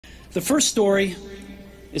The first story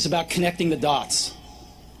is about connecting the dots.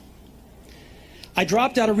 I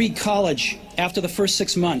dropped out of Reed College after the first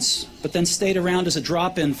 6 months, but then stayed around as a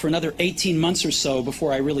drop-in for another 18 months or so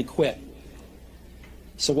before I really quit.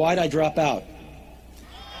 So why'd I drop out?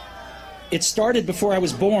 It started before I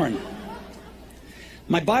was born.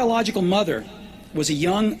 My biological mother was a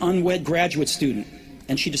young, unwed graduate student,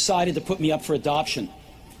 and she decided to put me up for adoption.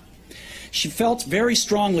 She felt very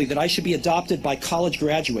strongly that I should be adopted by college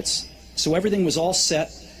graduates, so everything was all set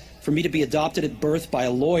for me to be adopted at birth by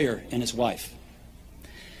a lawyer and his wife.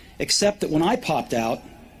 Except that when I popped out,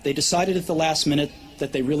 they decided at the last minute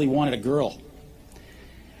that they really wanted a girl.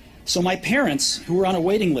 So my parents, who were on a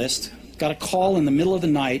waiting list, got a call in the middle of the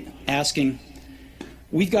night asking,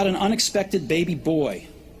 "We've got an unexpected baby boy.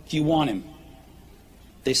 Do you want him?"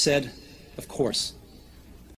 They said, "Of course."